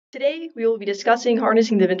Today, we will be discussing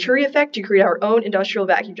harnessing the Venturi effect to create our own industrial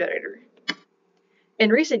vacuum generator. In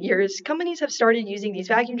recent years, companies have started using these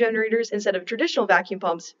vacuum generators instead of traditional vacuum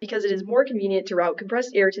pumps because it is more convenient to route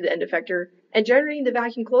compressed air to the end effector, and generating the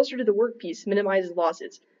vacuum closer to the workpiece minimizes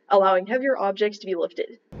losses, allowing heavier objects to be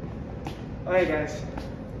lifted. Alright guys,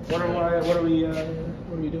 what are we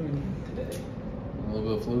doing today? A little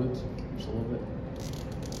bit of fluids, just a little bit.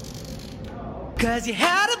 Cause you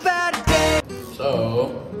had a bad day.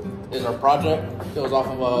 So, is our project goes off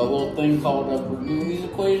of a little thing called the Bernoulli's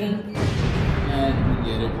equation, and we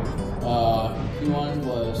get it. P1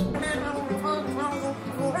 was.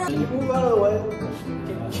 Can you move out of the way?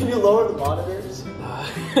 Can you lower the monitors?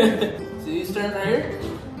 See these turns right here?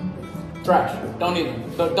 Trash. Don't need them.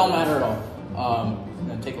 Don't matter at all. I'm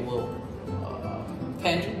gonna take a little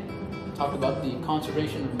tangent. Talk about the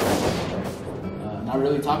conservation of energy. Not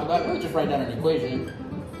really talk about it, really just write down an equation.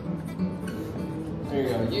 There you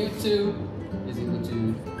go. U2 is equal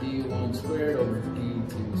to D1 squared over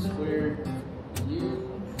D2 squared.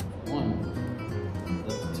 U1.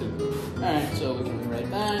 That's 2. Alright, so we can rewrite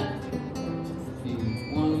that.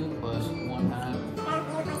 D1 plus 1 half.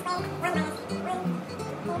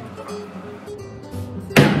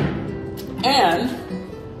 And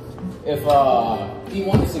if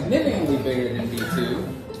D1 is significantly bigger than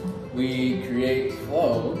D2, we create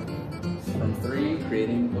flow from 3,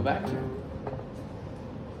 creating a vacuum.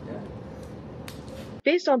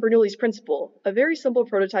 Based on Bernoulli's principle, a very simple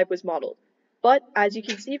prototype was modeled, but as you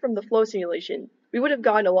can see from the flow simulation, we would have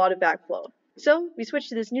gotten a lot of backflow. So we switched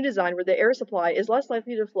to this new design where the air supply is less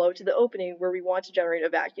likely to flow to the opening where we want to generate a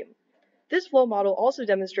vacuum. This flow model also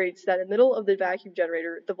demonstrates that in the middle of the vacuum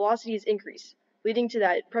generator, the velocities increase, leading to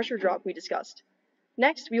that pressure drop we discussed.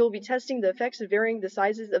 Next, we will be testing the effects of varying the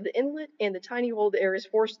sizes of the inlet and the tiny hole the air is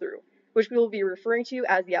forced through, which we will be referring to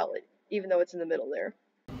as the outlet, even though it's in the middle there.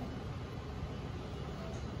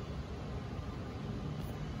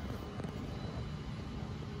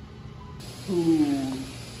 Ooh.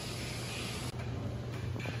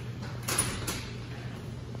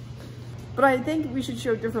 But I think we should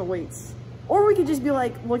show different weights. Or we could just be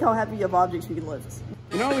like, look how heavy of objects we can lift.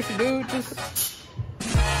 You know what we should do? Just...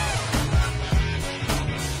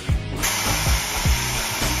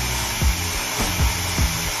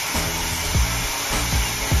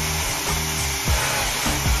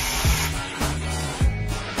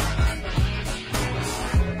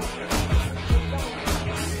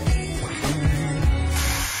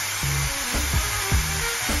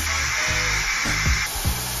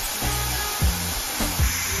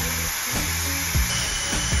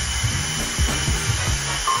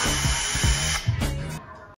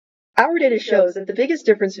 Our data shows that the biggest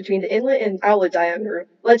difference between the inlet and outlet diameter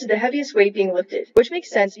led to the heaviest weight being lifted, which makes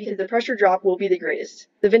sense because the pressure drop will be the greatest.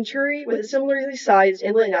 The Venturi, with a similarly sized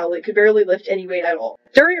inlet and outlet, could barely lift any weight at all.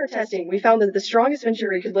 During our testing, we found that the strongest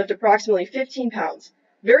Venturi could lift approximately 15 pounds.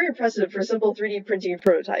 Very impressive for a simple 3D printing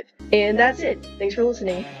prototype. And that's it. Thanks for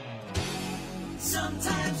listening.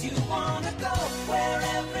 Sometimes you wanna go where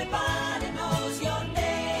everybody